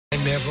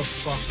never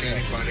fucked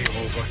anybody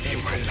over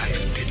in my life.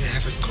 Didn't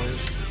have a cold.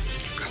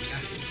 Got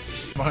that?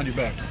 Behind your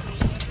back. Put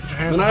your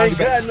hands behind your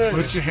back.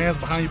 Put your hands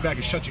behind your back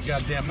and shut your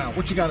goddamn mouth.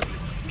 What you got?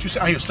 What you say?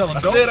 Are you selling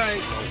dope?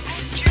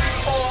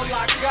 All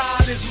I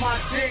got is my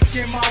dick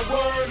and my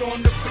word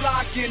on the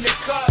block in the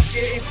cup.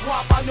 Getting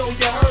guap, I know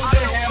you heard of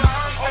him.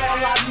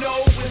 All I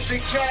know is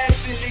the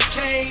cash and the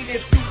cane.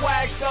 If you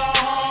whack the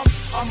hum,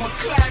 I'ma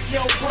clap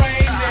your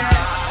brain now.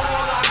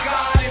 All I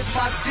got is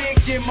my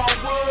dick and my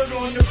word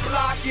on the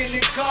block in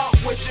the cup.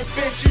 With your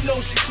bitch, you know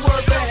she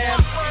swerving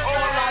him.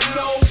 All I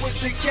know is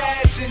the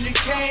cash and the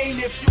cane.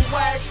 If you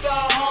whack the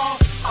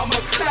hum, I'ma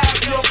clap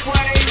your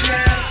brain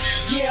now.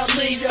 Yeah, I'm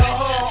in your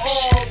heart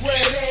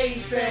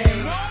already, bang.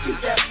 Keep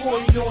that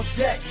 40 on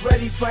deck,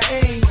 ready for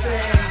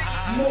anything.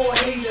 More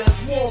haters,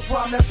 more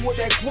problem, that's what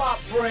that guap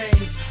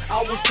brings.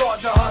 I was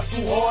taught to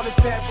hustle hard and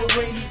stand for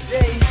rainy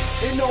days.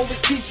 And always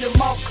keep your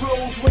mouth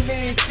closed when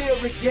they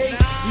interrogate.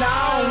 Now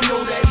I don't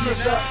know that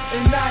nigga,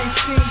 and I ain't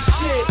seen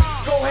shit.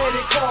 Go ahead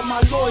and call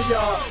my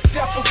lawyer.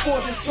 Death before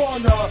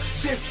dishonor.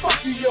 Shit, fuck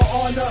you, your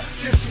honor.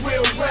 This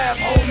real rap,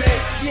 homie.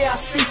 Yeah, I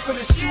speak for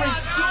the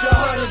streets. You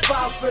heard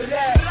about for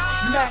that.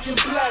 Mac and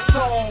Bless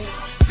on.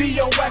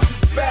 V.O.S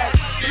is back.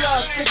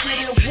 Blood thicker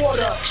than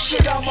water.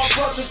 Shit, I'm my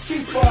brother's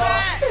keeper.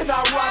 And I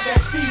ride that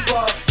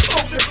fever.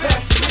 Smoke the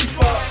best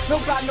reefer.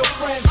 Don't got no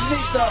friends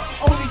neither.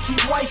 Only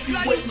keep wifey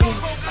with me.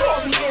 Call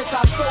me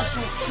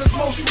antisocial. Cause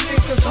most you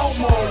niggas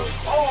homo.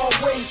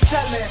 Always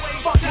telling.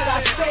 Fuck it,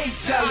 I stay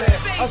telling.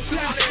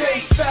 Until you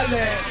stay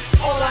felling.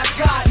 All I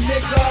got,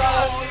 nigga.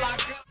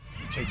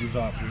 Take these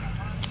off you.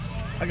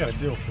 I got a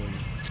deal for you.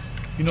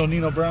 You know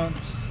Nino Brown?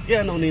 Yeah,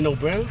 I know Nino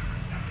Brown.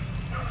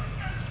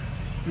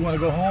 You want to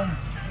go home?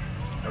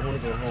 I want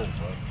to go home,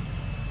 bro.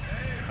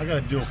 I got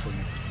a deal for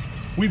you.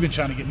 We've been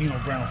trying to get Nino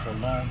Brown for a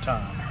long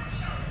time.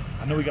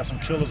 I know we got some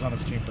killers on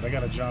this team, but I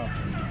got a job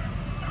for you.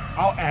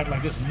 I'll act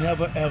like this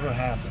never ever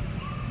happened,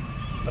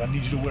 but I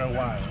need you to wear a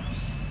wire.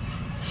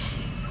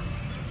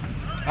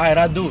 All right,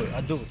 I'll do it.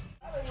 I'll do it.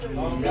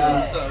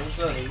 What's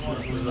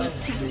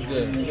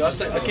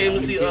up? Yo, I came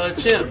to see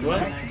Champ,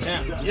 right?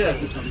 Champ? Yeah.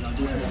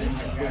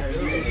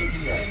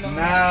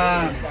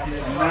 Nah.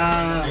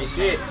 Hey,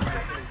 shit.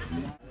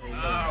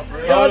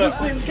 Yo, I just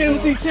came to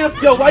see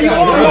Champ. Yo, why you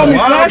on me,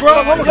 man? Yo,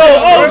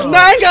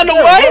 I ain't got no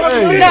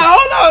way. Nah,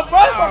 hold up, bro.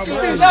 Yo,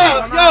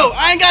 I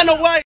ain't got no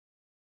way.